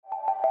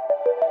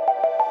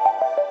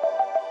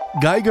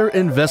Geiger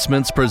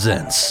Investments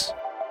presents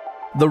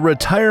the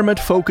Retirement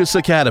Focus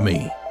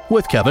Academy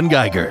with Kevin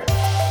Geiger.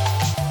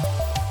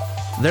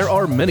 There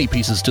are many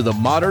pieces to the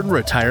modern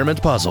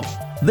retirement puzzle.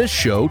 This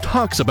show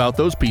talks about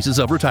those pieces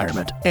of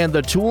retirement and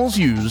the tools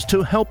used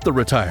to help the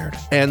retired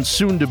and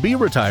soon to be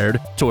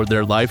retired toward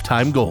their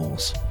lifetime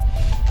goals.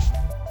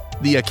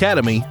 The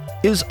Academy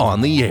is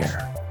on the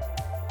air.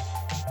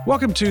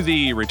 Welcome to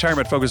the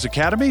Retirement Focus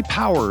Academy,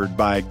 powered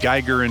by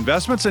Geiger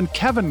Investments and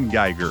Kevin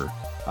Geiger.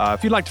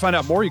 If you'd like to find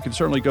out more, you can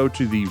certainly go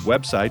to the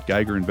website,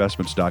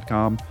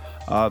 GeigerInvestments.com.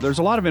 There's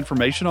a lot of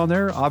information on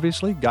there,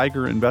 obviously,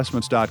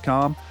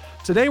 GeigerInvestments.com.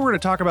 Today, we're going to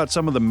talk about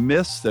some of the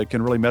myths that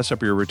can really mess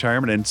up your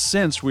retirement. And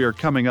since we are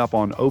coming up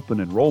on open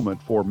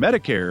enrollment for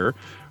Medicare,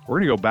 we're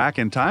going to go back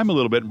in time a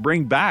little bit and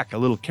bring back a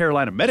little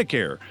Carolina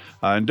Medicare.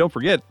 And don't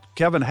forget,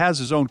 Kevin has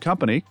his own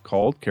company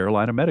called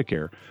Carolina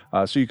Medicare.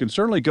 So you can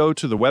certainly go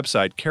to the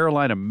website,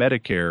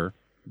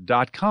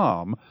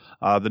 carolinamedicare.com.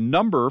 The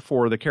number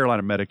for the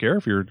Carolina Medicare,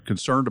 if you're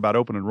concerned about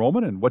open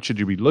enrollment and what should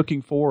you be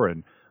looking for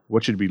and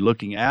what should you be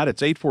looking at,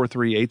 it's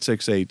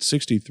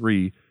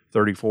 843-868-6334,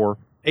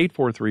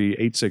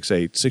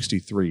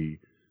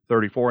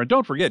 843-868-6334. And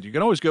don't forget, you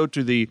can always go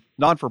to the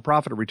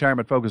non-for-profit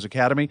Retirement Focus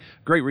Academy,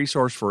 great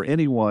resource for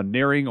anyone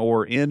nearing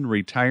or in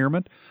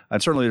retirement.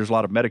 And certainly there's a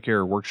lot of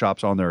Medicare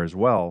workshops on there as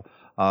well.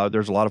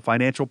 There's a lot of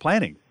financial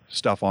planning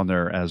stuff on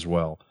there as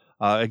well.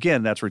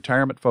 Again, that's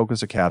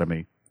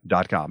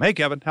retirementfocusacademy.com. Hey,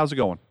 Kevin, how's it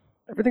going?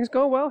 Everything's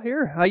going well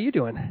here. How you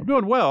doing? I'm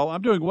doing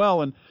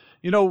well. And,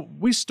 you know,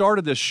 we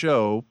started this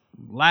show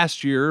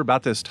last year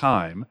about this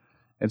time.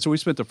 And so we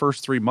spent the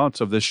first 3 months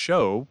of this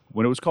show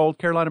when it was called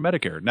Carolina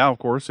Medicare. Now, of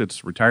course,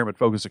 it's Retirement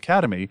Focus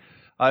Academy.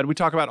 And we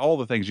talk about all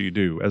the things you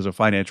do as a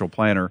financial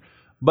planner.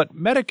 But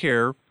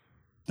Medicare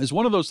is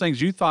one of those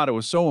things you thought it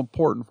was so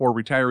important for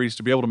retirees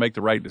to be able to make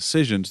the right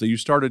decisions that you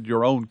started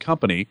your own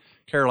company,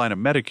 Carolina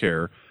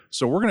Medicare.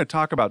 So we're going to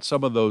talk about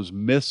some of those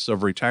myths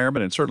of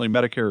retirement, and certainly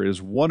Medicare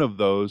is one of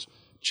those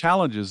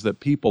challenges that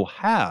people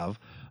have.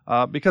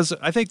 Because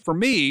I think for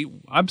me,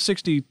 I'm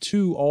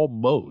 62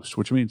 almost,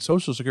 which means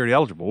Social Security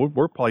eligible.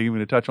 We're probably even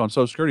going to touch on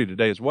Social Security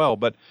today as well.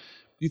 But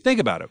you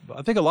think about it.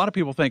 I think a lot of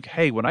people think,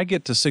 hey, when I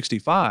get to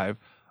 65,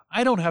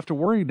 I don't have to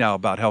worry now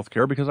about health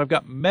care because I've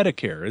got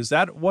Medicare. Is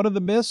that one of the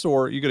myths,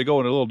 or are you going to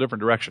go in a little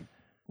different direction?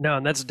 No,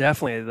 and that's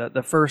definitely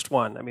the first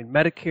one. I mean,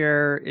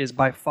 Medicare is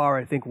by far,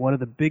 I think, one of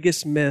the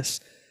biggest myths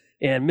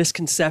and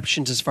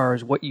misconceptions as far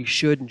as what you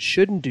should and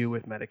shouldn't do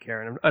with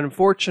Medicare. And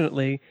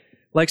unfortunately,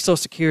 like Social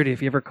Security,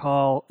 if you ever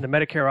call the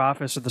Medicare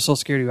office or the Social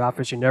Security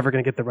office, you're never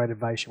going to get the right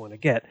advice you want to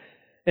get.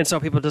 And so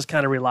people just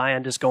kind of rely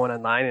on just going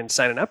online and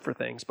signing up for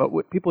things. But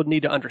what people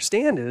need to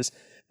understand is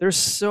there's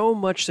so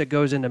much that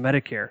goes into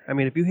Medicare. I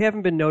mean, if you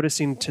haven't been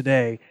noticing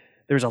today,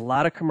 there's a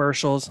lot of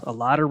commercials, a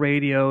lot of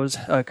radios,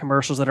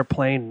 commercials that are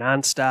playing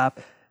nonstop,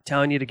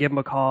 telling you to give them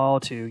a call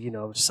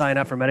to, sign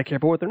up for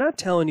Medicare. But what they're not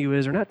telling you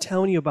is they're not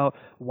telling you about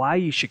why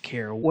you should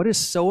care. What is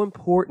so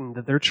important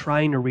that they're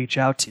trying to reach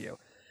out to you.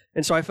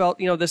 And so I felt,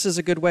 this is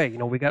a good way.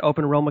 We got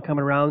open enrollment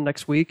coming around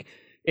next week.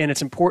 And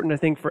it's important, I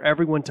think, for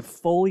everyone to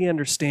fully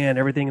understand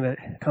everything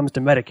that comes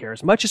to Medicare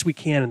as much as we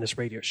can in this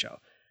radio show.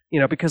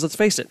 Because let's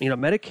face it,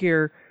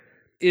 Medicare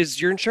is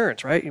your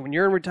insurance, right? When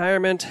you're in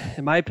retirement,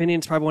 in my opinion,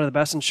 it's probably one of the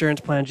best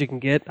insurance plans you can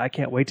get. I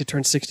can't wait to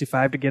turn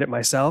 65 to get it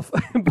myself.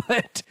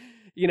 But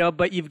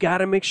you've got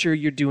to make sure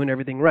you're doing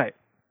everything right.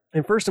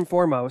 And first and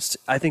foremost,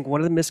 I think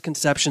one of the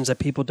misconceptions that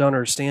people don't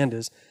understand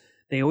is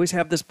they always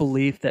have this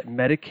belief that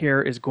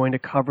Medicare is going to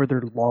cover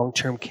their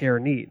long-term care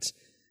needs.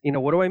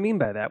 What do I mean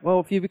by that?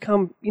 Well, if you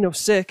become,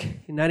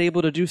 sick, you're not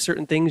able to do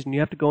certain things, and you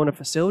have to go in a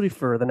facility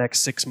for the next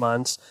 6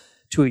 months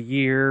to a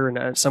year,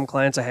 and some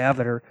clients I have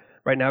that are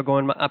right now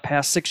going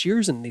past 6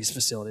 years in these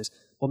facilities.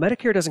 Well,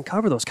 Medicare doesn't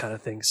cover those kind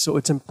of things. So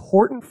it's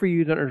important for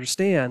you to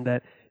understand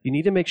that you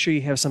need to make sure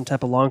you have some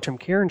type of long-term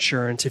care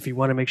insurance if you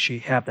want to make sure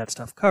you have that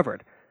stuff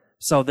covered.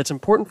 So that's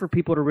important for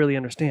people to really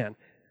understand.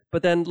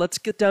 But then let's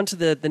get down to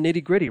the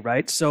nitty-gritty,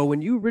 right? So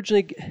when you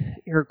originally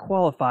are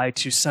qualified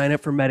to sign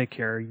up for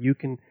Medicare, you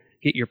can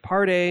get your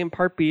Part A and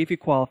Part B if you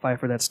qualify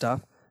for that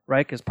stuff,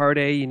 right? Because Part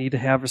A, you need to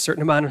have a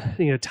certain amount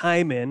of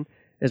time in,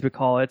 as we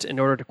call it, in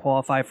order to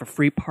qualify for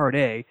free Part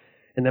A.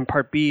 And then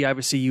Part B,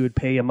 obviously, you would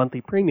pay a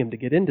monthly premium to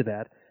get into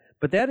that.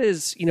 But that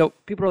is,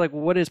 people are like,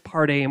 well, what is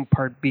Part A and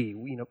Part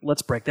B?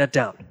 Let's break that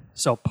down.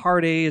 So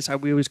Part A is how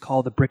we always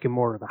call the brick and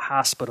mortar, the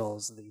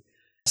hospitals, the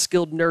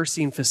skilled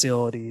nursing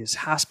facilities,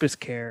 hospice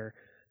care,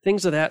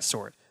 things of that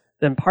sort.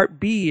 Then Part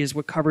B is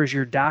what covers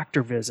your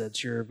doctor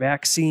visits, your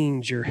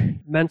vaccines, your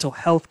mental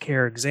health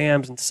care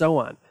exams, and so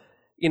on.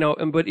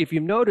 But if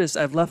you've noticed,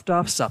 I've left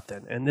off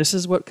something, and this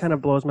is what kind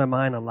of blows my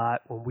mind a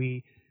lot when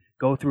we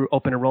go through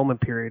open enrollment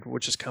period,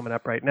 which is coming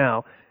up right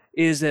now,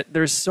 is that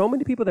there's so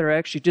many people that are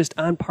actually just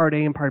on Part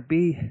A and Part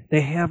B,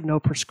 they have no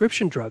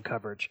prescription drug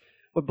coverage.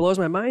 What blows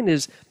my mind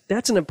is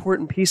that's an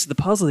important piece of the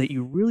puzzle that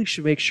you really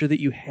should make sure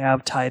that you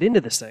have tied into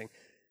this thing.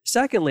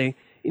 Secondly,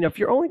 if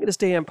you're only going to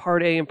stay on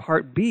Part A and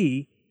Part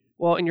B,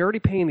 well, and you're already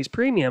paying these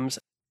premiums,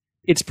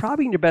 it's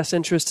probably in your best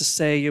interest to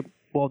say,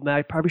 well,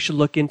 I probably should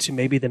look into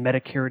maybe the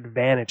Medicare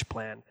Advantage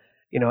plan.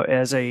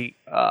 as a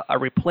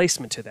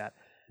replacement to that.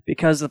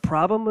 Because the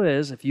problem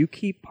is, if you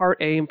keep Part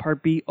A and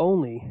Part B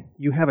only,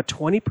 you have a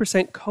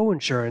 20%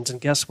 coinsurance, and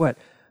guess what?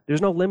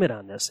 There's no limit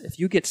on this. If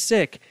you get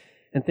sick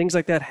and things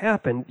like that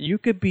happen, you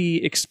could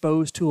be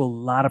exposed to a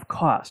lot of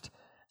cost.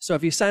 So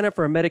if you sign up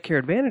for a Medicare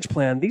Advantage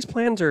plan, these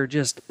plans are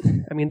just,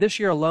 this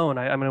year alone,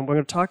 we're going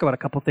to talk about a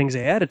couple things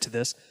they added to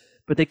this,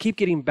 but they keep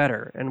getting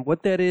better. And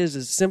what that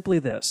is simply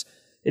this.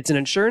 It's an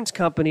insurance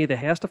company that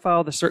has to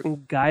follow the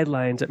certain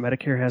guidelines that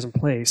Medicare has in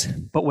place.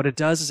 But what it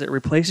does is it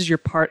replaces your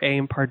Part A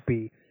and Part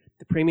B.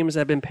 The premiums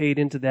that have been paid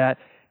into that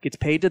gets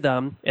paid to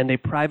them, and they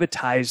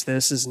privatize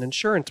this as an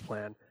insurance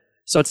plan.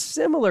 So it's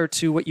similar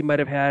to what you might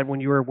have had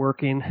when you were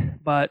working,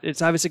 but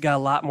it's obviously got a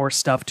lot more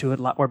stuff to it,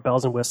 a lot more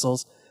bells and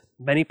whistles.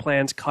 Many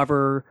plans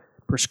cover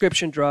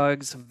prescription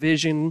drugs,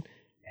 vision,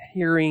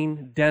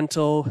 hearing,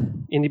 dental,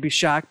 and you'd be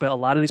shocked, but a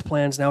lot of these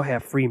plans now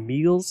have free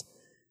meals,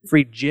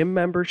 free gym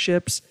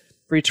memberships,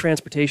 free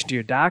transportation to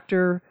your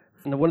doctor.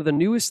 And one of the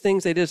newest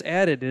things they just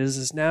added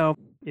is now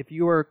if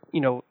you are,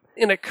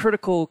 in a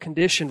critical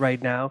condition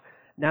right now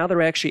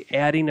they're actually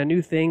adding a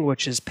new thing,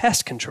 which is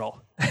pest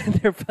control.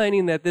 They're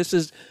finding that this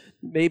is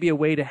maybe a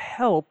way to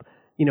help,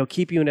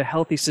 keep you in a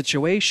healthy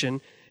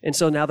situation. And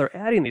so now they're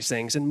adding these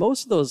things. And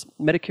most of those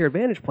Medicare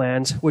Advantage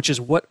plans, which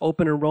is what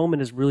open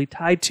enrollment is really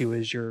tied to,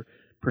 is your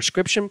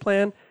prescription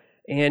plan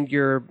and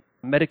your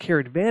Medicare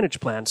Advantage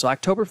plan. So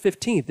October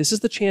 15th, this is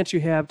the chance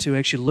you have to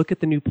actually look at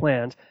the new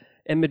plans.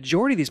 And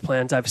majority of these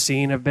plans I've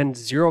seen have been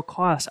zero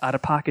cost out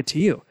of pocket to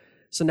you.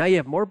 So now you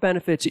have more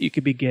benefits that you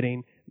could be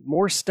getting,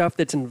 more stuff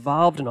that's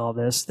involved in all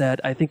this that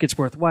I think it's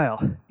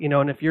worthwhile.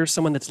 And if you're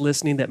someone that's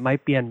listening that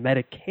might be on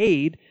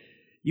Medicaid,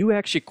 you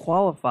actually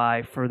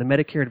qualify for the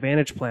Medicare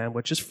Advantage plan,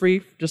 which is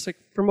free, just like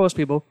for most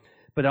people.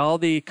 But all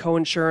the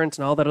coinsurance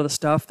and all that other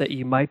stuff that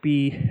you might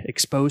be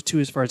exposed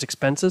to as far as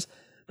expenses,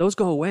 those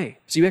go away.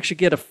 So you actually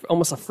get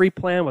almost a free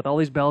plan with all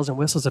these bells and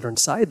whistles that are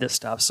inside this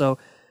stuff. So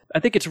I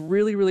think it's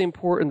really, really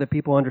important that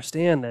people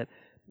understand that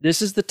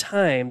this is the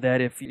time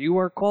that if you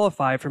are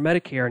qualified for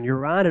Medicare and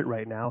you're on it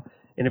right now,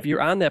 and if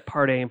you're on that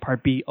Part A and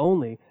Part B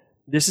only,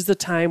 this is the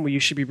time where you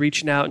should be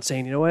reaching out and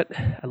saying, you know what,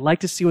 I'd like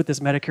to see what this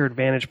Medicare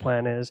Advantage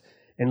plan is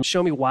and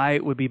show me why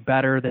it would be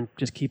better than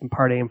just keeping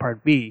Part A and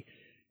Part B.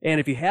 And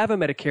if you have a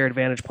Medicare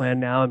Advantage plan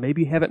now and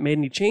maybe you haven't made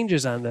any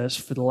changes on this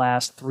for the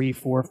last 3,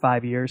 4,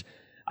 5 years,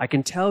 I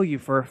can tell you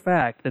for a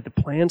fact that the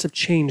plans have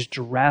changed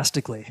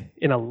drastically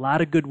in a lot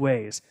of good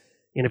ways.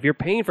 And if you're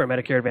paying for a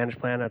Medicare Advantage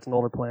plan, that's an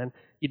older plan,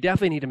 you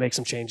definitely need to make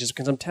some changes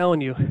because I'm telling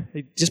you,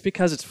 just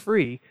because it's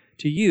free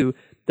to you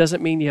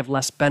doesn't mean you have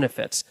less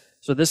benefits.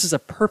 So this is a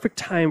perfect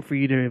time for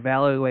you to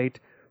evaluate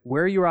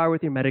where you are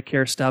with your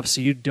Medicare stuff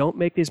so you don't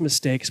make these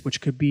mistakes,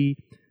 which could be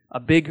a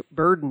big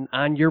burden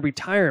on your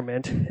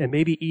retirement and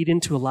maybe eat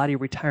into a lot of your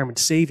retirement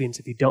savings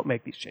if you don't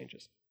make these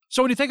changes.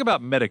 So when you think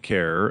about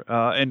Medicare,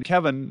 and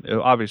Kevin,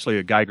 obviously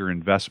at Geiger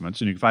Investments,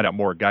 and you can find out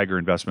more at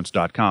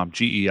GeigerInvestments.com,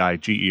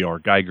 Geiger,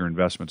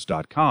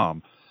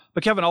 GeigerInvestments.com.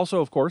 But Kevin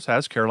also, of course,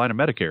 has Carolina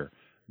Medicare.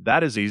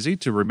 That is easy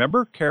to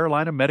remember,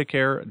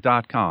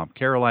 CarolinaMedicare.com,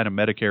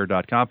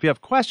 CarolinaMedicare.com. If you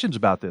have questions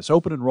about this,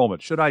 open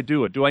enrollment, should I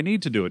do it? Do I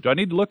need to do it? Do I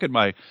need to look at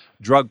my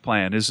drug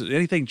plan? Is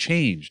anything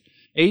changed?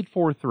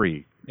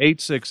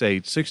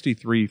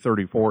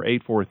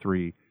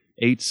 843-868-6334,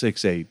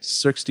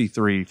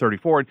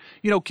 868-6334.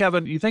 And,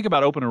 Kevin, you think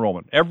about open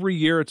enrollment. Every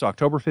year it's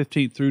October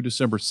 15th through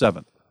December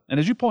 7th. And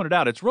as you pointed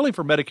out, it's really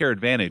for Medicare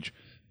Advantage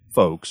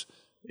folks.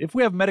 If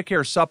we have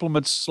Medicare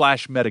supplements /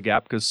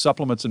 Medigap, because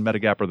supplements and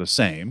Medigap are the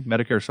same,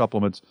 Medicare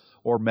supplements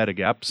or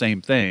Medigap,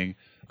 same thing,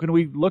 can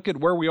we look at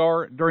where we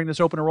are during this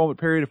open enrollment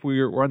period if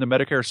we're in the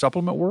Medicare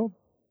supplement world?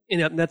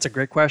 That's a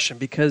great question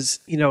because,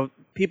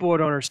 people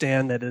would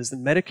understand that as the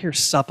Medicare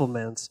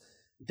supplements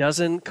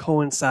doesn't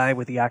coincide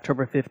with the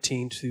October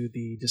 15th to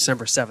the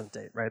December 7th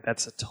date, right?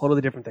 That's a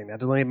totally different thing.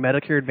 That's only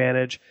Medicare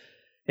Advantage,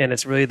 and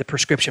it's really the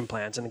prescription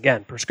plans. And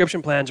again,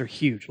 prescription plans are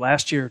huge.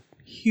 Last year,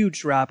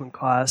 huge drop in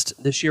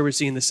cost. This year, we're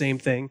seeing the same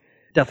thing.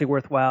 Definitely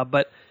worthwhile.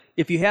 But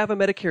if you have a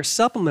Medicare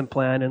supplement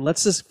plan, and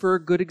let's just, for a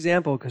good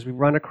example, because we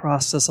run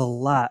across this a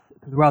lot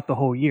throughout the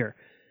whole year.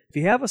 If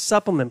you have a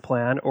supplement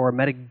plan or a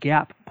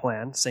Medigap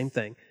plan, same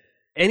thing,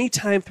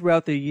 anytime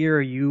throughout the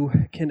year,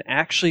 you can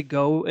actually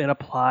go and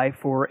apply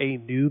for a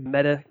new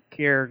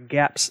Medicare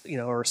gaps,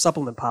 or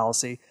supplement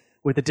policy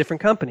with a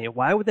different company.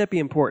 Why would that be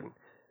important?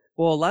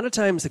 Well, a lot of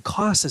times the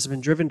cost has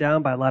been driven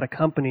down by a lot of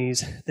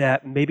companies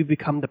that maybe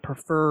become the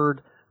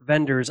preferred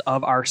vendors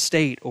of our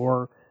state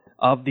or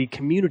of the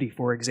community,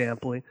 for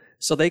example,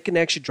 so they can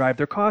actually drive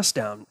their costs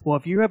down. Well,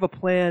 if you have a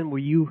plan where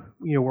you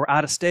were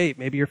out of state,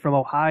 maybe you're from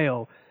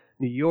Ohio,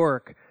 New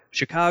York,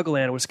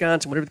 Chicagoland,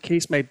 Wisconsin, whatever the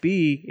case might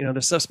be,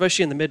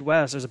 especially in the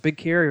Midwest, there's a big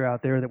carrier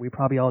out there that we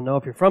probably all know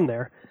if you're from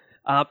there.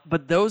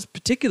 But those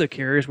particular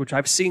carriers, which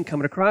I've seen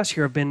coming across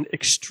here, have been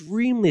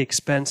extremely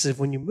expensive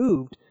when you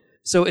moved.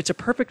 So it's a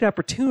perfect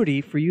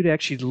opportunity for you to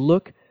actually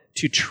look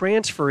to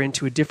transfer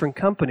into a different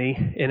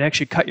company and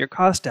actually cut your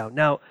costs down.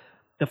 Now,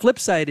 the flip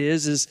side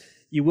is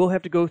you will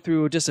have to go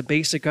through just a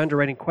basic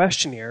underwriting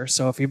questionnaire.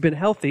 So if you've been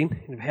healthy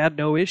and you've had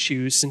no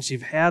issues since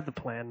you've had the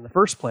plan in the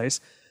first place,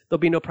 there'll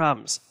be no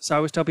problems. So I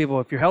always tell people,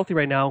 if you're healthy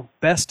right now,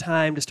 best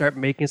time to start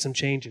making some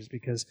changes,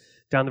 because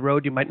down the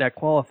road you might not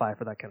qualify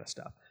for that kind of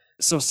stuff.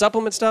 So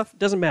supplement stuff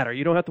doesn't matter.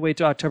 You don't have to wait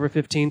till October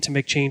 15 to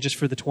make changes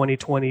for the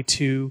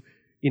 2022,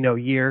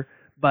 year.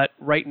 But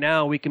right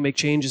now we can make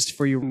changes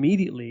for you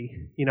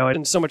immediately,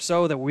 and so much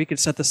so that we could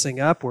set this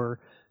thing up where,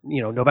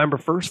 November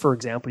 1st, for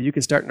example, you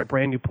can start in a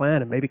brand new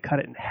plan and maybe cut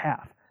it in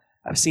half.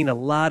 I've seen a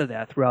lot of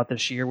that throughout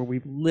this year where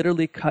we've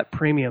literally cut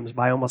premiums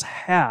by almost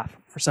half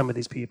for some of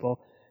these people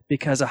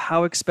because of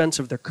how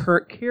expensive their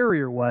current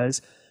carrier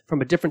was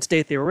from a different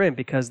state they were in,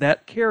 because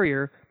that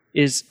carrier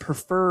is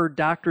preferred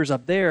doctors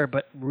up there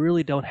but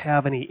really don't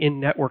have any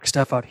in-network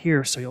stuff out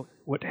here. So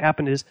what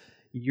happened is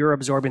you're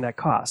absorbing that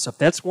cost. So if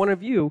that's one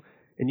of you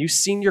and you've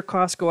seen your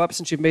costs go up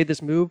since you've made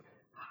this move,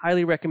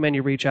 highly recommend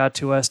you reach out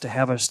to us to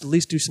have us at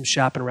least do some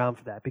shopping around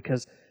for that.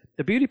 Because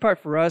the beauty part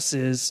for us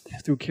is,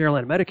 through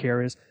Carolina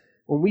Medicare, is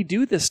when we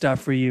do this stuff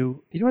for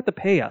you, you don't have to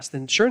pay us. The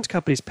insurance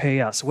companies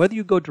pay us. Whether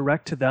you go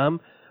direct to them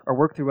or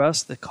work through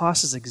us, the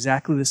cost is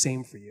exactly the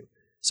same for you.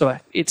 So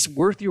it's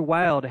worth your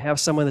while to have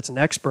someone that's an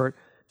expert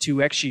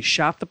to actually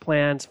shop the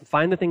plans,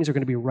 find the things that are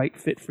going to be right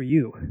fit for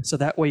you. So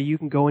that way you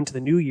can go into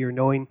the new year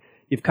knowing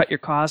you've cut your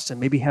costs and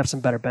maybe have some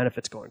better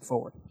benefits going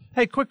forward.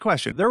 Hey, quick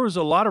question. There was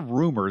a lot of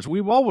rumors.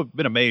 We've all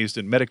been amazed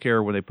in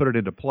Medicare when they put it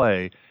into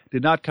play,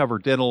 did not cover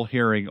dental,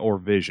 hearing, or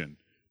vision.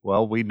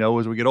 Well, we know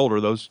as we get older,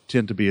 those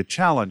tend to be a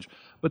challenge.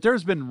 But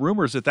there's been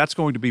rumors that that's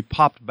going to be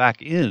popped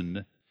back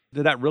in.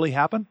 Did that really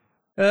happen?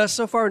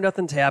 So far,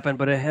 nothing's happened,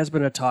 but it has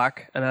been a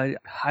talk, and I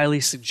highly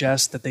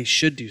suggest that they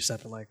should do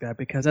something like that,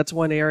 because that's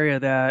one area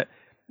that,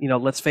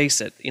 let's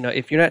face it,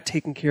 if you're not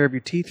taking care of your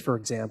teeth, for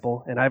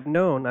example, and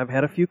I've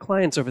had a few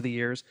clients over the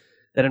years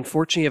that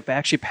unfortunately have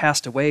actually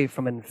passed away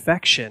from an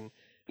infection,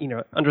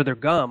 under their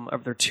gum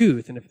of their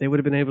tooth, and if they would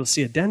have been able to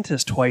see a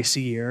dentist twice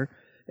a year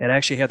and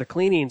actually have their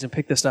cleanings and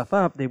pick this stuff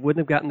up, they wouldn't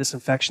have gotten this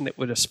infection that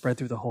would have spread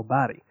through the whole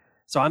body.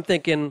 So I'm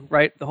thinking,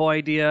 right, the whole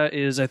idea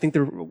is, I think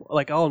they're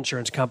like all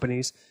insurance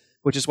companies,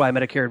 which is why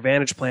Medicare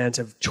Advantage plans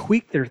have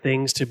tweaked their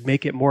things to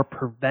make it more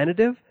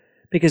preventative,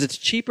 because it's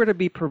cheaper to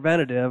be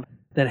preventative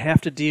than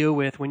have to deal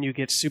with when you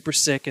get super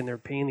sick and they're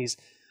paying these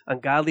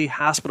ungodly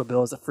hospital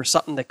bills for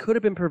something that could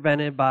have been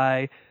prevented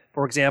by,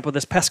 for example,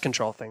 this pest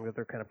control thing that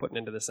they're kind of putting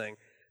into this thing.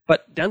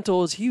 But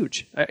dental is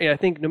huge. I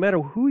think no matter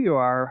who you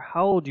are,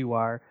 how old you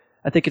are,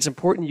 I think it's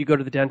important you go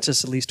to the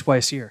dentist at least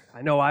twice a year.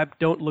 I know I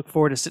don't look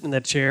forward to sitting in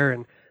that chair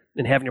and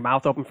having your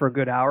mouth open for a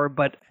good hour,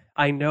 but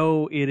I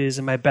know it is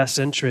in my best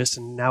interest,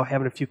 and now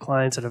having a few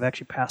clients that have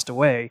actually passed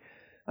away,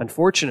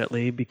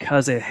 unfortunately,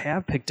 because they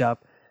have picked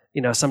up,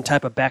 some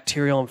type of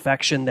bacterial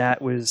infection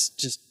that was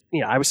just,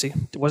 obviously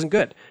it wasn't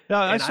good.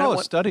 Now, I saw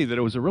a study that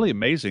it was really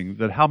amazing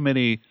that how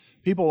many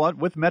people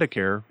with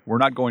Medicare were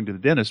not going to the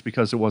dentist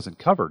because it wasn't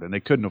covered and they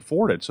couldn't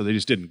afford it, so they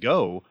just didn't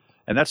go.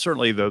 And that's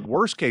certainly the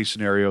worst case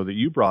scenario that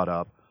you brought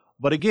up.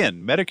 But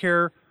again,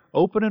 Medicare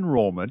open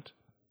enrollment,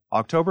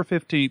 October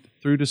 15th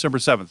through December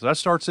 7th. So that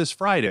starts this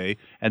Friday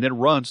and then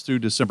runs through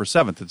December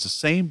 7th. It's the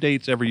same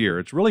dates every year.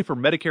 It's really for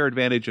Medicare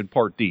Advantage and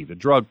Part D, the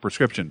drug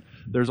prescription.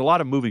 There's a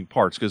lot of moving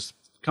parts because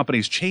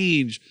companies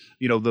change,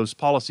 those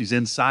policies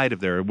inside of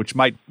there, which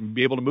might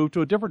be able to move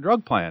to a different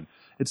drug plan.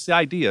 It's the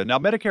idea. Now,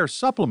 Medicare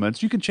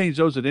supplements, you can change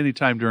those at any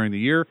time during the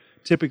year.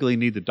 Typically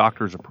need the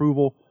doctor's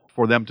approval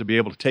for them to be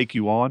able to take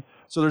you on.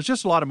 So there's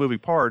just a lot of moving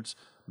parts.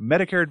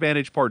 Medicare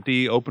Advantage Part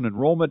D, open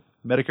enrollment,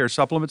 Medicare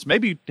supplements.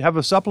 Maybe you have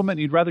a supplement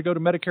and you'd rather go to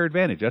Medicare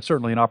Advantage. That's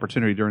certainly an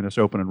opportunity during this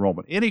open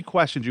enrollment. Any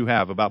questions you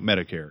have about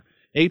Medicare,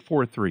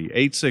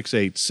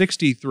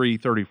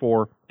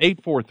 843-868-6334,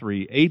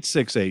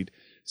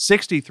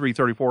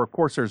 843-868-6334. Of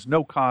course, there's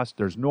no cost.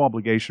 There's no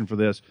obligation for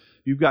this.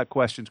 You've got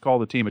questions, call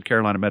the team at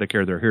Carolina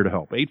Medicare. They're here to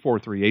help.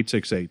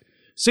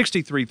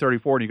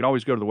 843-868-6334. And you can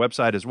always go to the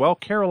website as well,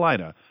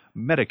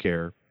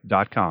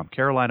 carolinamedicare.com,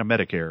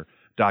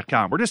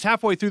 carolinamedicare.com. We're just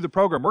halfway through the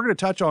program. We're going to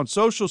touch on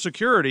Social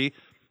Security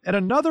and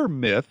another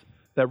myth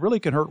that really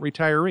can hurt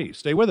retirees.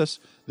 Stay with us.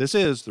 This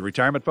is the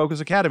Retirement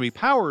Focus Academy,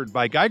 powered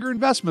by Geiger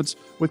Investments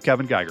with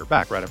Kevin Geiger.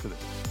 Back right after this.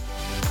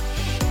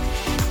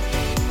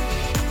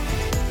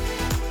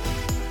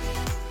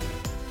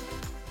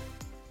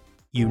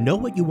 You know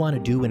what you want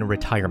to do in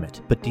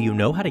retirement, but do you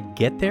know how to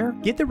get there?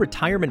 Get the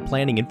retirement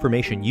planning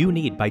information you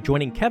need by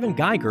joining Kevin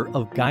Geiger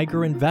of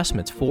Geiger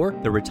Investments for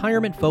the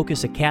Retirement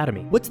Focus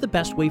Academy. What's the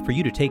best way for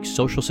you to take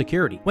Social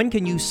Security? When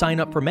can you sign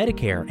up for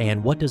Medicare,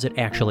 and what does it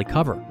actually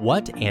cover?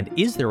 What and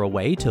is there a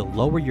way to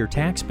lower your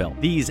tax bill?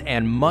 These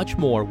and much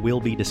more will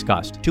be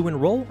discussed. To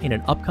enroll in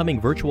an upcoming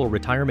virtual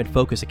Retirement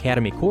Focus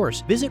Academy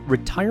course, visit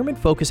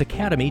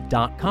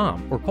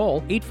retirementfocusacademy.com or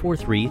call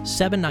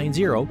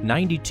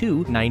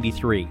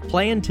 843-790-9293.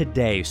 Plan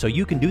today so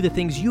you can do the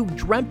things you've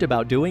dreamt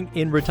about doing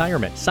in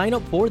retirement. Sign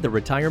up for the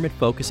Retirement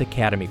Focus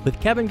Academy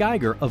with Kevin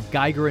Geiger of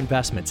Geiger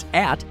Investments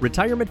at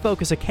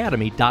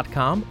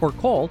retirementfocusacademy.com or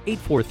call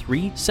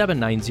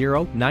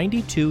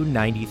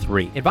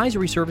 843-790-9293.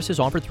 Advisory services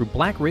offered through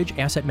Black Ridge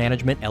Asset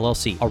Management,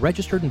 LLC, a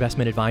registered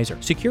investment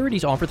advisor.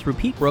 Securities offered through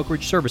Peak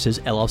Brokerage Services,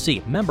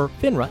 LLC, member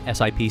FINRA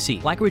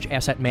SIPC. Black Ridge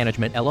Asset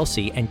Management,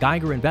 LLC and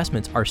Geiger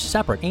Investments are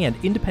separate and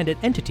independent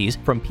entities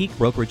from Peak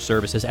Brokerage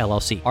Services,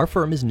 LLC. Our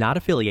firm is not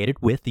affiliated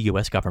with the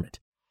U.S.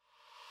 government.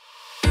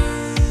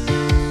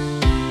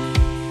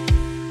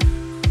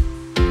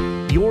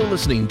 You're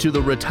listening to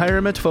the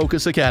Retirement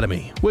Focus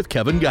Academy with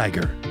Kevin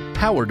Geiger,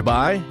 powered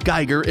by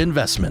Geiger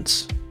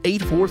Investments.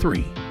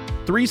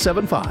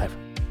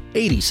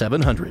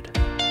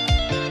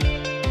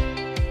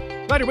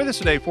 843-375-8700. Glad you're with us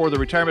today for the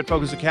Retirement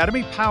Focus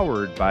Academy,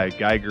 powered by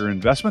Geiger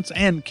Investments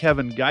and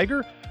Kevin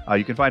Geiger.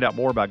 You can find out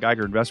more about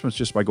Geiger Investments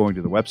just by going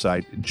to the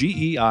website,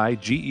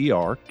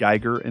 GEIGER,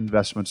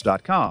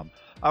 GeigerInvestments.com.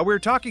 We were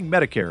talking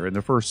Medicare in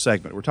the first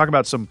segment. We're talking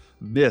about some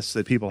myths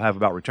that people have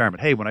about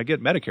retirement. Hey, when I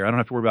get Medicare, I don't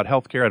have to worry about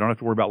health care. I don't have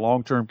to worry about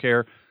long-term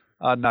care.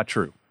 Not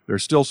true.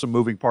 There's still some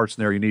moving parts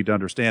in there you need to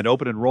understand.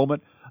 Open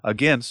enrollment,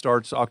 again,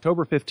 starts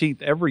October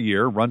 15th every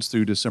year, runs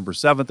through December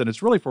 7th, and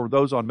it's really for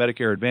those on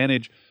Medicare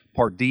Advantage,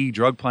 Part D,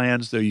 drug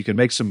plans, that you can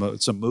make some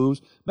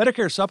moves.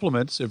 Medicare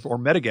supplements, or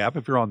Medigap,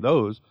 if you're on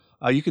those,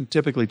 you can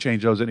typically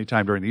change those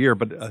anytime during the year,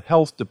 but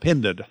health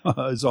dependent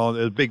is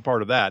a big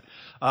part of that.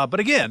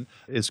 But again,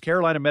 it's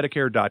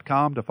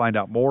carolinamedicare.com to find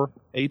out more,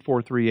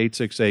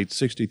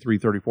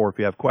 843-868-6334 if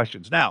you have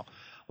questions. Now,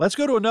 let's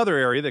go to another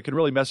area that can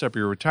really mess up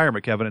your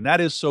retirement, Kevin, and that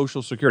is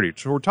Social Security.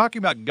 So we're talking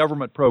about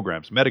government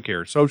programs,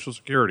 Medicare, Social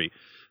Security.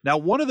 Now,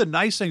 one of the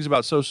nice things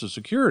about Social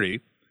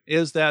Security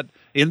is that,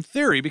 in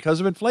theory, because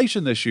of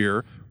inflation this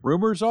year,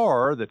 rumors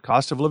are that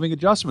cost of living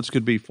adjustments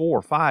could be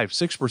 4%, 5%,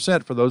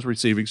 6% for those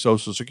receiving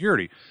Social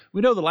Security.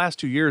 We know the last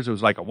 2 years it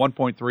was like a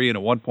 1.3% and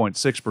a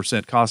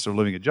 1.6% cost of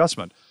living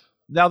adjustment.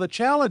 Now, the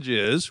challenge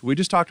is, we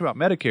just talked about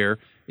Medicare,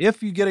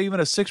 if you get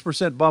even a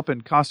 6% bump in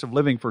cost of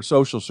living for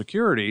Social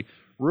Security,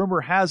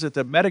 rumor has it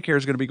that Medicare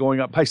is going to be going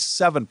up by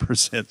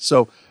 7%.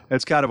 So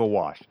it's kind of a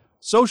wash.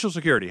 Social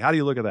Security, how do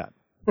you look at that?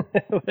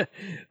 Well,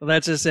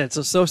 that's just it.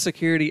 So Social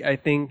Security, I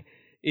think,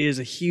 is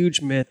a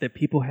huge myth that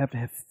people have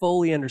to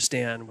fully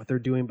understand what they're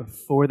doing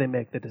before they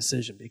make the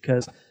decision.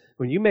 Because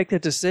when you make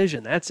that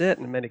decision, that's it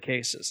in many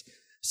cases.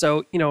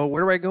 So,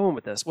 where am I going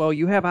with this? Well,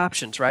 you have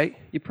options, right?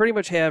 You pretty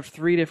much have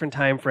 3 different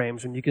time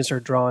frames when you can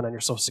start drawing on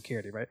your Social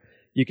Security, right?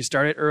 You can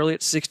start it early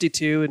at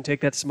 62 and take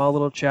that small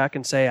little check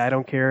and say, I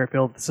don't care if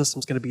the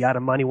system's going to be out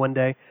of money one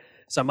day,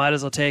 so I might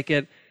as well take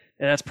it.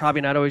 And that's probably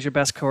not always your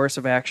best course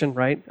of action,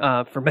 right?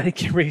 For many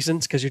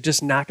reasons, because you're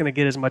just not going to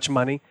get as much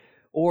money.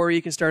 Or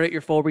you can start at your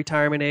full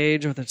retirement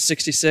age with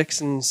 66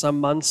 in some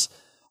months,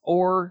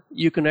 or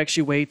you can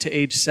actually wait to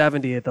age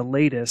 70 at the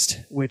latest,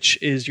 which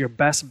is your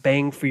best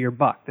bang for your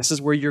buck. This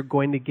is where you're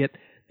going to get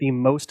the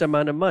most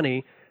amount of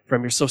money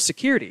from your Social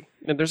Security.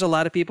 And there's a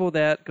lot of people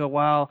that go,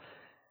 well,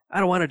 I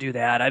don't want to do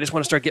that. I just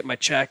want to start getting my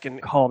check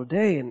and call it a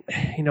day. And,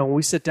 when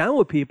we sit down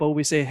with people,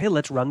 we say, hey,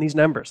 let's run these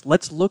numbers.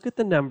 Let's look at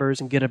the numbers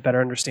and get a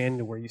better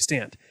understanding of where you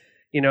stand.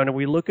 And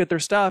we look at their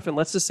stuff, and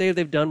let's just say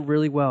they've done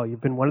really well. You've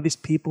been one of these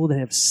people that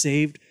have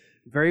saved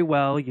very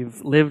well.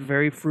 You've lived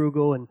very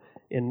frugal and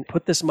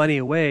put this money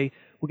away.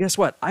 Well, guess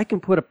what? I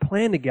can put a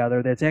plan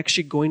together that's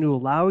actually going to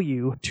allow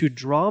you to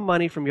draw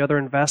money from your other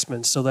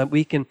investments so that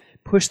we can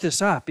push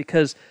this up.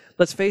 Because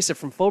let's face it,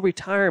 from full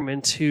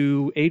retirement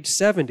to age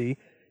 70,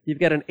 you've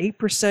got an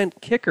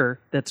 8%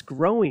 kicker that's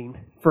growing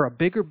for a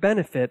bigger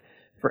benefit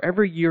for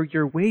every year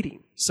you're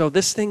waiting. So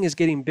this thing is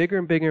getting bigger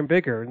and bigger and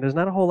bigger, and there's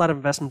not a whole lot of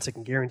investments that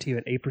can guarantee you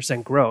an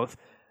 8% growth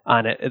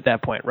on it at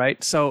that point,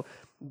 right? So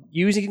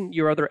using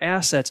your other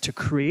assets to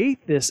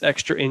create this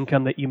extra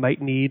income that you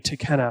might need to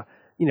kind of,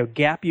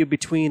 gap you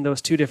between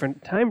those 2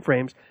 different time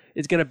frames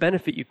is going to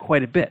benefit you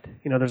quite a bit.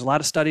 There's a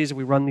lot of studies, and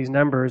we run these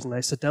numbers, and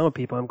I sit down with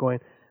people, I'm going,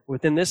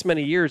 within this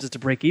many years, it's a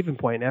break-even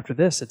point, and after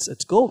this,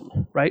 it's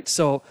golden, right?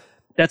 So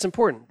that's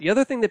important. The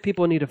other thing that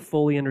people need to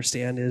fully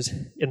understand is,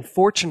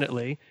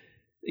 unfortunately,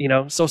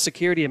 Social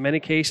Security in many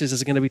cases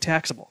is going to be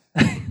taxable.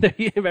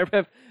 It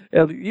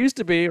used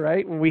to be,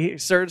 right? When we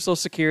started Social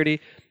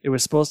Security, it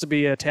was supposed to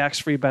be a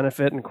tax-free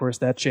benefit, and of course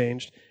that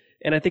changed.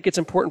 And I think it's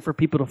important for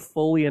people to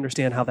fully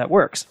understand how that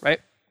works, right?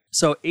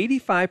 So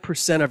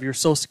 85% of your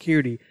Social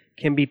Security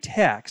can be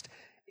taxed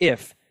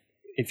if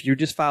you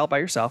just file by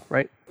yourself,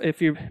 right?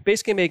 If you're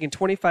basically making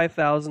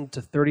 $25,000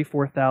 to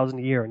 $34,000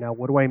 a year. Now,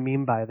 what do I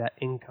mean by that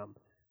income?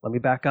 Let me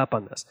back up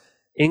on this.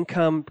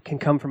 Income can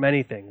come from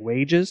anything: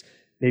 wages,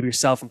 maybe you're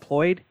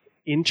self-employed,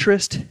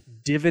 interest,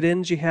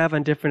 dividends you have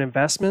on different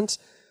investments,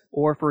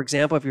 or, for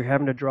example, if you're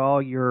having to draw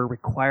your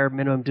required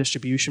minimum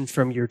distribution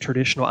from your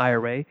traditional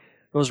IRA,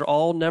 those are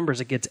all numbers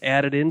that gets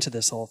added into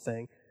this whole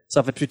thing. So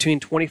if it's between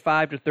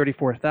 $25,000 to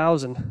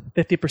 $34,000,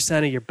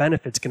 50% of your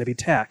benefit's going to be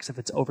taxed. If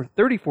it's over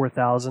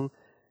 $34,000,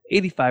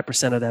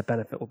 85% of that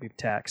benefit will be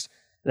taxed.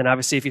 Then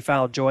obviously if you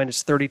file joint,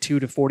 it's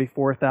 $32,000 to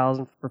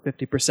 $44,000 for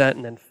 50%,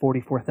 and then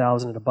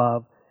 $44,000 and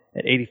above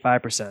at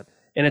 85%.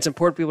 And it's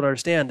important for people to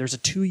understand there's a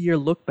 2-year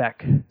look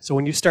back. So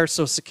when you start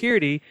Social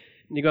Security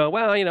and you go,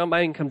 well,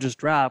 my income just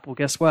dropped. Well,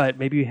 guess what?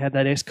 Maybe you had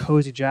that nice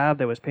cozy job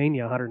that was paying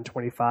you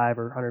 $125,000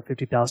 or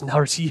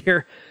 $150,000 a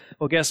year.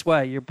 Well, guess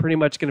what? You're pretty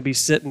much going to be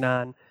sitting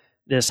on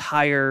this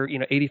higher,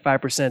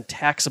 85%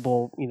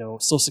 taxable,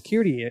 Social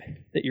Security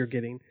that you're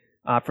getting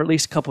for at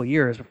least a couple of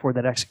years before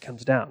that actually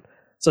comes down.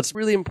 So it's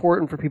really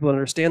important for people to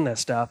understand that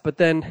stuff. But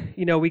then,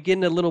 we get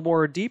in a little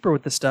more deeper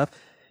with this stuff.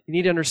 You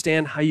need to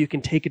understand how you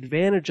can take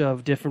advantage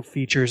of different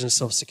features in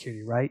Social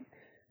Security, right?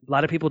 A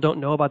lot of people don't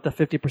know about the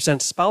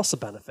 50% spousal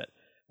benefit,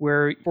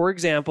 where, for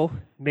example,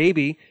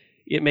 maybe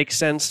it makes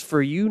sense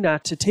for you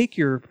not to take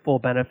your full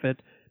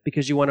benefit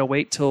because you want to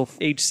wait till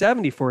age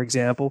 70, for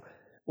example.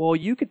 Well,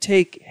 you could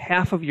take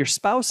half of your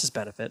spouse's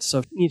benefit.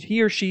 So if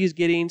he or she is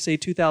getting, say,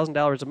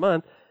 $2,000 a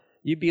month,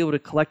 you'd be able to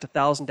collect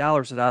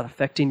 $1,000 without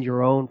affecting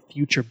your own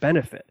future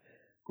benefit.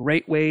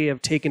 Great way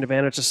of taking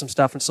advantage of some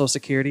stuff in Social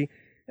Security.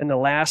 And the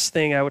last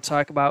thing I would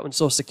talk about in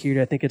Social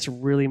Security, I think it's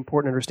really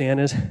important to understand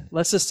is,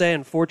 let's just say,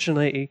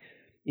 unfortunately,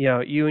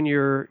 you and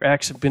your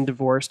ex have been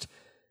divorced,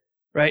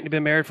 right? And you've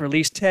been married for at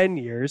least 10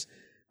 years,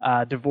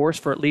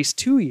 divorced for at least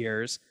 2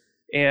 years,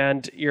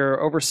 and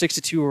you're over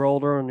 62 or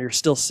older and you're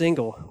still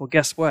single. Well,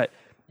 guess what?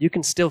 You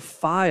can still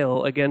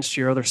file against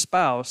your other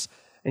spouse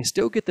and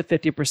still get the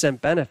 50%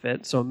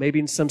 benefit. So maybe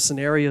in some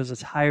scenarios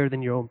it's higher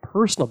than your own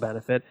personal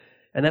benefit,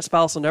 and that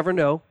spouse will never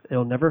know.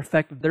 It'll never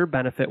affect their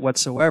benefit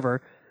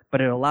whatsoever, but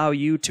it'll allow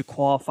you to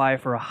qualify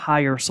for a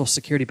higher Social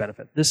Security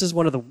benefit. This is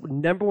one of the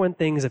number one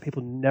things that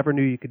people never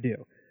knew you could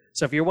do.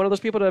 So if you're one of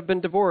those people that have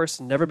been divorced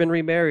and never been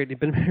remarried, you've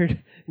been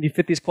married and you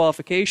fit these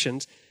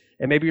qualifications,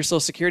 and maybe your Social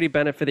Security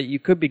benefit that you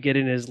could be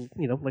getting is,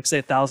 like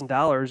say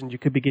 $1,000, and you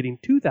could be getting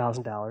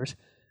 $2,000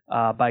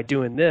 by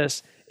doing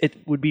this, it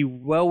would be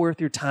well worth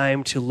your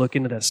time to look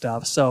into that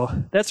stuff. So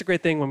that's a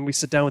great thing when we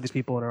sit down with these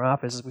people in our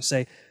office is we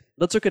say,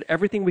 let's look at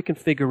everything we can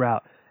figure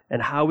out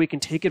and how we can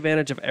take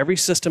advantage of every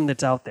system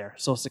that's out there.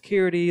 Social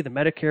Security, the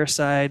Medicare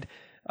side,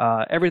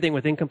 everything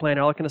with income plan,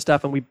 all that kind of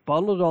stuff. And we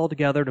bundle it all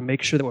together to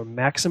make sure that we're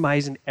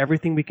maximizing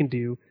everything we can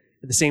do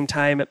at the same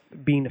time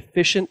being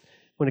efficient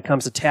when it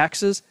comes to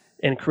taxes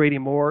and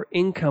creating more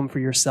income for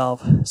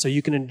yourself so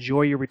you can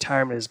enjoy your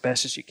retirement as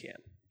best as you can.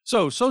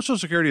 So Social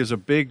Security is a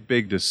big,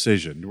 big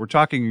decision. We're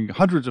talking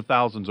hundreds of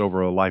thousands over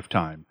a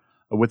lifetime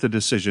with the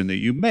decision that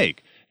you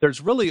make.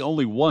 There's really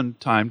only one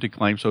time to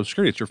claim Social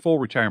Security. It's your full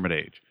retirement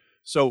age.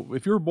 So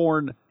if you're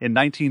born in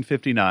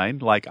 1959,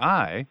 like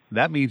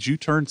that means you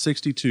turned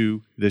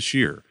 62 this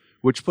year,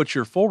 which puts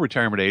your full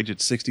retirement age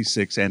at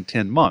 66 and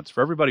 10 months. For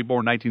everybody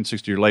born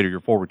 1960 or later, your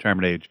full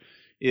retirement age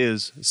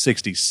is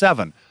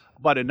 67.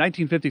 But in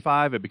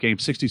 1955, it became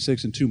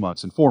 66 and 2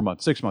 months, and 4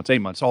 months, 6 months, 8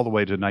 months, all the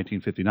way to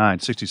 1959,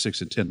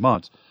 66 and 10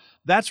 months.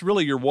 That's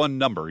really your one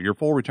number, your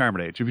full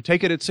retirement age. If you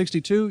take it at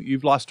 62,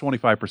 you've lost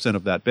 25%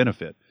 of that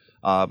benefit.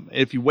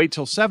 If you wait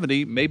till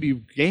 70, maybe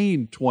you've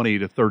gained 20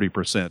 to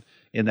 30%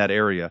 in that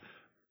area.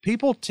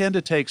 People tend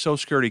to take Social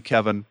Security,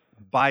 Kevin,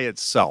 by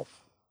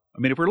itself. I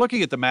mean, if we're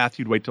looking at the math,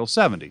 you'd wait till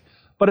 70.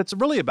 But it's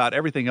really about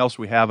everything else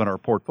we have in our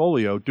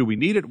portfolio. Do we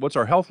need it? What's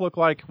our health look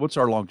like? What's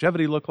our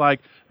longevity look like?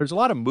 There's a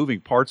lot of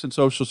moving parts in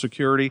Social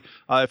Security.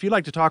 If you'd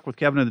like to talk with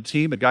Kevin and the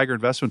team at Geiger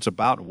Investments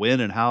about when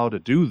and how to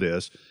do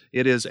this,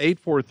 it is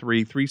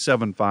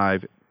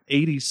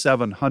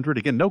 843-375-8700.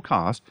 Again, no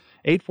cost,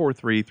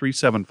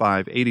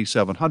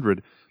 843-375-8700.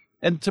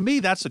 And to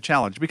me, that's the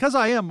challenge. Because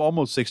I am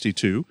almost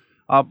 62,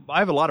 I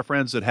have a lot of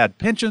friends that had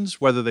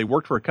pensions, whether they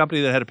worked for a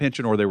company that had a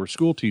pension or they were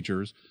school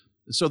teachers.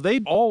 So they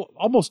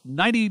almost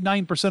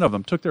 99% of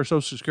them took their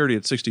Social Security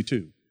at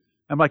 62.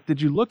 I'm like, did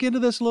you look into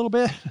this a little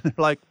bit? They're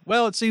like,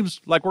 well, it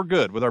seems like we're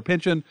good with our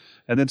pension,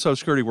 and then Social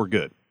Security, we're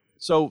good.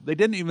 So they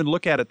didn't even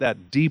look at it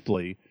that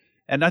deeply.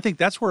 And I think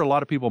that's where a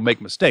lot of people make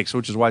mistakes,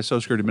 which is why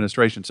Social Security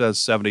Administration says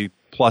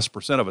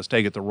 70+% of us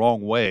take it the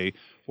wrong way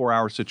for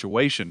our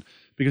situation.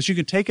 Because you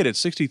can take it at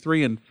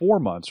 63 and 4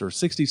 months or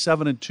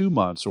 67 and 2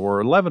 months or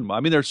 11 months.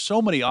 I mean, there's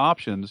so many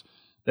options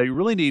that you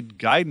really need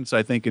guidance,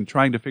 I think, in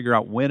trying to figure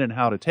out when and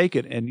how to take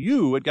it. And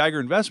you at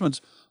Geiger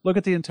Investments look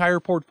at the entire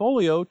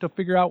portfolio to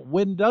figure out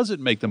when does it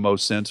make the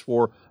most sense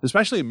for,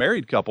 especially a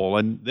married couple.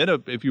 And then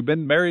if you've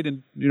been married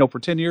and,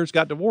 for 10 years,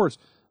 got divorced,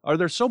 are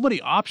there so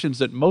many options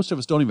that most of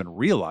us don't even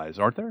realize,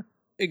 aren't there?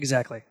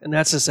 Exactly. And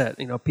that's just it.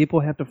 People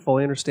have to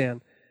fully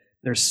understand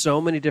there's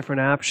so many different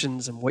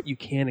options and what you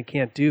can and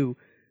can't do.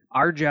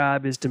 Our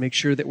job is to make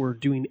sure that we're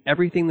doing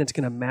everything that's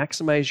going to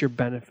maximize your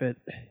benefit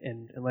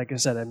and like I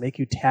said, and make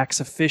you tax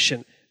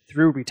efficient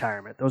through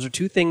retirement. Those are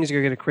two things that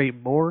are going to create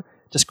more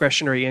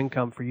discretionary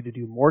income for you to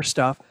do more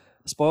stuff,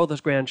 spoil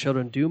those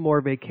grandchildren, do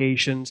more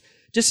vacations,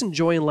 just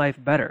enjoying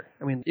life better.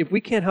 I mean, if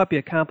we can't help you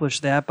accomplish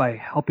that by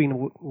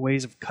helping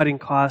ways of cutting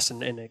costs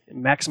and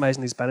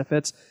maximizing these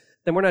benefits,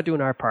 then we're not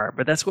doing our part.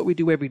 But that's what we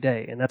do every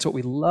day, and that's what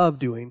we love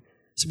doing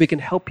so we can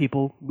help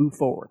people move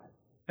forward.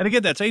 And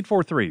again, that's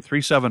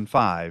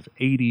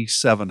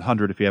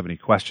 843-375-8700 if you have any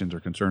questions or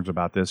concerns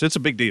about this. It's a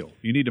big deal.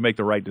 You need to make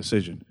the right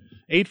decision.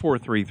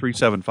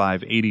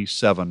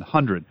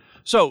 843-375-8700.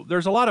 So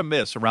there's a lot of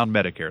myths around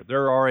Medicare.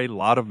 There are a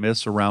lot of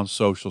myths around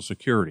Social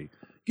Security.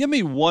 Give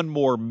me one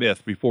more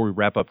myth before we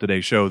wrap up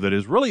today's show that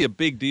is really a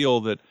big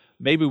deal that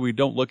maybe we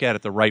don't look at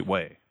it the right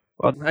way.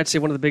 Well, I'd say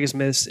one of the biggest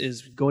myths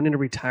is going into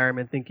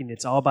retirement thinking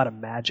it's all about a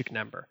magic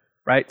number,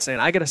 right? Saying,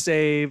 I got to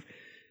save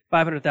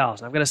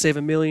 $500,000. I've got to save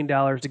 $1 million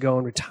to go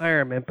in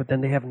retirement, but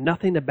then they have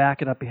nothing to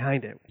back it up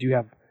behind it. Do you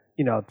have,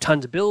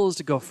 tons of bills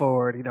to go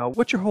forward?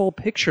 What's your whole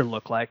picture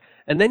look like?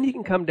 And then you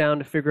can come down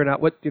to figuring out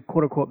what your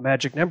quote-unquote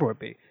magic number would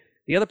be.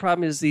 The other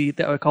problem is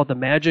I call it the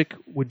magic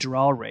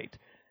withdrawal rate.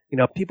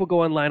 People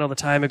go online all the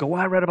time and go,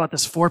 well, I read about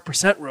this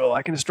 4% rule.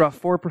 I can just draw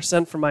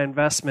 4% from my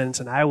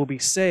investments and I will be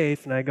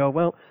safe. And I go,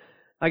 well,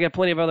 I got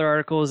plenty of other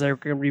articles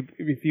that can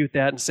refute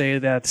that and say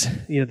that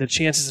the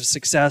chances of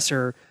success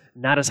are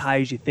not as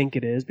high as you think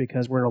it is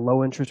because we're in a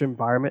low interest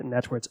environment and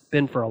that's where it's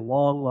been for a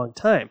long, long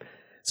time.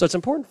 So it's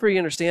important for you to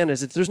understand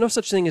is that there's no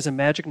such thing as a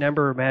magic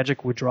number or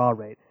magic withdrawal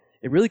rate.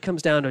 It really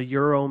comes down to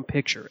your own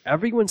picture.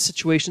 Everyone's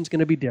situation is going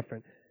to be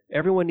different.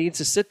 Everyone needs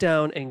to sit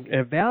down and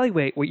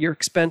evaluate what your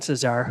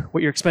expenses are,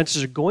 what your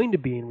expenses are going to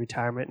be in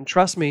retirement. And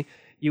trust me,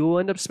 you will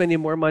end up spending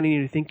more money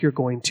than you think you're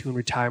going to in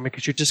retirement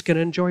because you're just going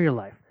to enjoy your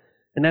life.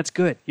 And that's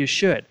good. You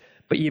should.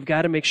 But you've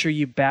got to make sure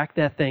you back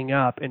that thing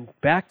up and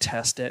back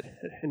test it.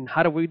 And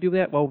how do we do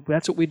that? Well,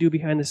 that's what we do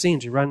behind the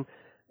scenes. We run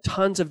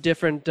tons of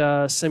different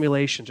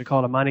simulations. We call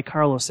it a Monte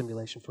Carlo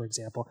simulation, for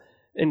example,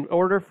 in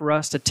order for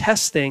us to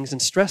test things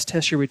and stress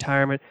test your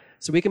retirement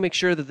so we can make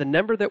sure that the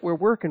number that we're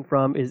working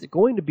from is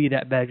going to be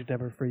that magic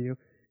number for you.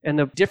 And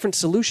the different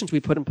solutions we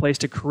put in place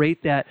to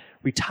create that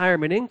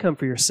retirement income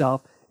for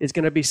yourself is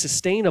going to be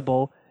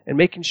sustainable and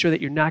making sure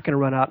that you're not going to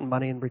run out in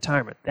money in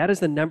retirement. That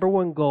is the number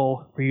one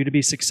goal for you to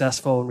be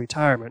successful in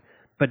retirement,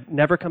 but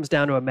never comes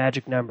down to a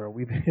magic number.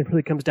 It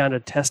really comes down to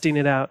testing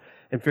it out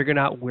and figuring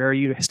out where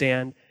you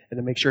stand and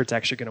to make sure it's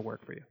actually going to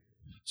work for you.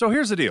 So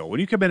here's the deal. When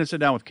you come in and sit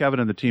down with Kevin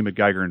and the team at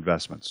Geiger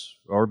Investments,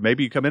 or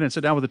maybe you come in and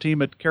sit down with the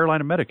team at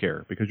Carolina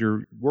Medicare because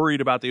you're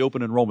worried about the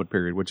open enrollment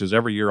period, which is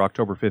every year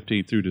October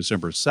 15th through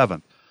December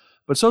 7th.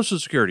 But Social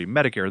Security,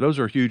 Medicare, those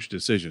are huge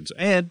decisions.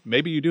 And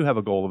maybe you do have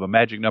a goal of a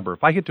magic number.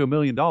 If I get to $1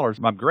 million,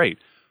 I'm great.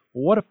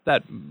 Well, what if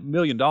that $1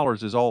 million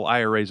is all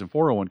IRAs and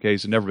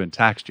 401ks and never been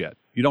taxed yet?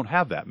 You don't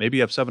have that. Maybe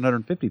you have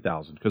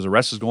 $750,000 because the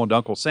rest is going to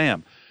Uncle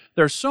Sam.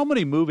 There are so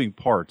many moving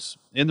parts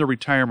in the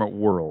retirement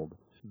world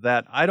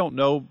that I don't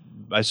know.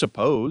 I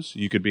suppose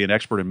you could be an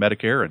expert in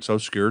Medicare and Social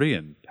Security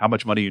and how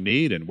much money you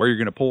need and where you're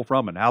going to pull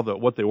from and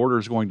what the order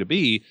is going to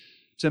be.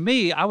 To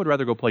me, I would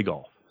rather go play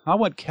golf. I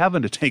want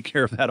Kevin to take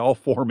care of that all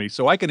for me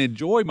so I can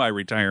enjoy my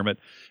retirement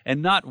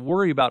and not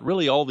worry about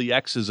really all the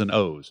X's and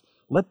O's.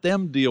 Let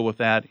them deal with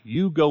that.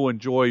 You go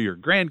enjoy your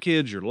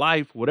grandkids, your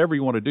life, whatever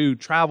you want to do,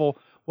 travel,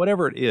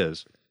 whatever it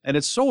is. And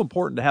it's so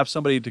important to have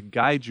somebody to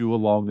guide you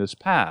along this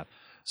path.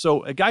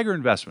 So at Geiger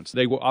Investments,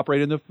 they will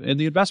operate in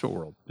the investment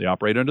world. They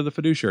operate under the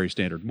fiduciary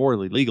standard,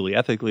 morally, legally,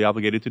 ethically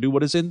obligated to do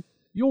what is in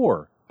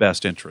your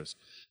best interest.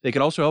 They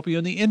can also help you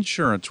in the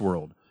insurance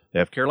world. They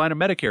have Carolina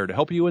Medicare to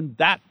help you in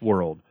that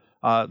world.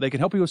 They can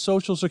help you with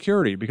Social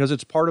Security because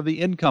it's part of the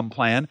income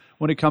plan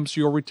when it comes to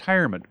your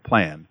retirement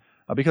plan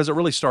because it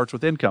really starts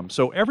with income.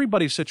 So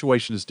everybody's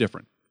situation is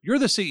different. You're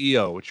the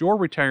CEO. It's your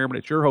retirement.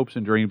 It's your hopes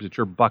and dreams. It's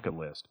your bucket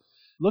list.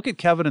 Look at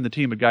Kevin and the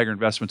team at Geiger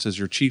Investments as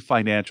your chief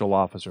financial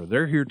officer.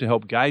 They're here to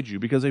help guide you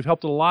because they've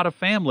helped a lot of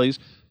families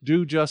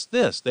do just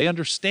this. They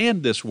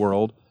understand this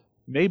world.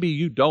 Maybe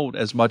you don't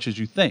as much as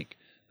you think.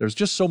 There's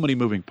just so many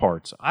moving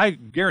parts. I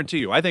guarantee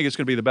you, I think it's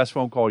going to be the best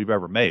phone call you've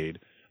ever made.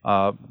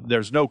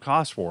 There's no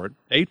cost for it.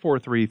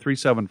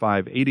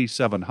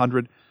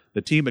 843-375-8700.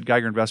 The team at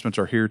Geiger Investments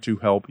are here to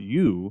help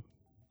you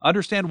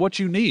understand what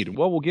you need and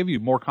what will give you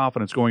more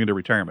confidence going into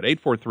retirement.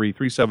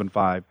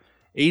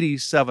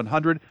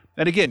 843-375-8700.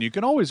 And again, you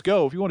can always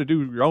go, if you want to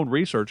do your own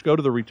research, go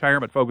to the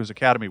Retirement Focus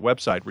Academy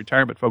website,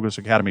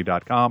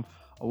 retirementfocusacademy.com.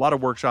 A lot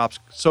of workshops,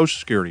 Social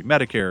Security,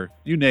 Medicare,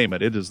 you name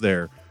it, it is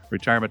there,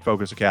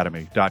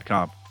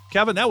 retirementfocusacademy.com.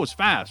 Kevin, that was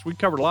fast. We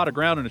covered a lot of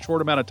ground in a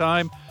short amount of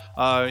time.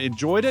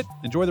 Enjoyed it.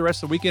 Enjoy the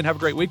rest of the weekend. Have a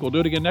great week. We'll do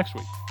it again next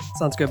week.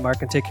 Sounds good,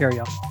 Mark, and take care,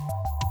 y'all.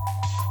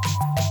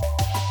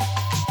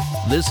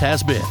 This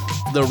has been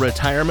the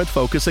Retirement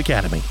Focus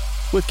Academy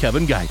with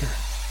Kevin Geiger.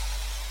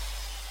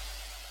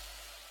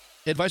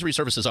 Advisory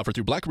services offered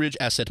through Black Ridge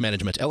Asset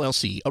Management,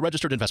 LLC, a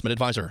registered investment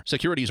advisor.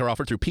 Securities are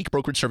offered through Peak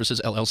Brokerage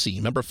Services,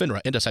 LLC, member FINRA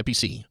and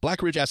SIPC.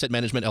 Black Ridge Asset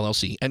Management,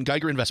 LLC, and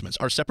Geiger Investments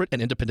are separate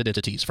and independent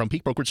entities from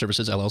Peak Brokerage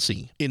Services,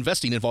 LLC.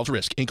 Investing involves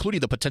risk,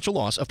 including the potential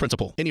loss of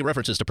principal. Any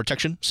references to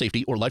protection,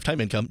 safety, or lifetime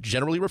income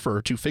generally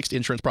refer to fixed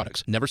insurance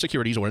products, never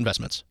securities or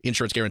investments.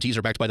 Insurance guarantees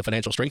are backed by the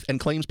financial strength and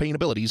claims paying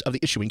abilities of the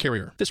issuing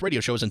carrier. This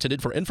radio show is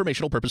intended for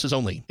informational purposes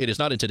only. It is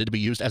not intended to be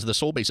used as the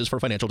sole basis for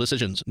financial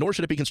decisions, nor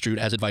should it be construed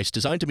as advice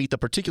designed to meet the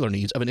particular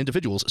needs of an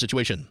individual's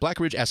situation. Black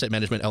Ridge Asset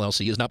Management,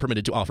 LLC is not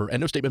permitted to offer,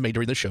 and no statement made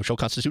during this show shall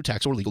constitute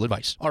tax or legal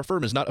advice. Our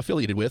firm is not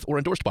affiliated with or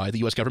endorsed by the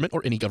U.S. government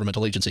or any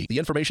governmental agency. The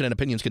information and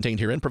opinions contained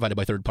herein provided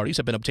by third parties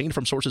have been obtained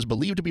from sources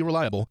believed to be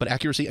reliable, but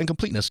accuracy and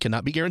completeness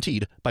cannot be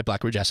guaranteed by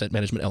Black Ridge Asset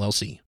Management,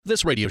 LLC.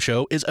 This radio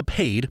show is a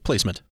paid placement.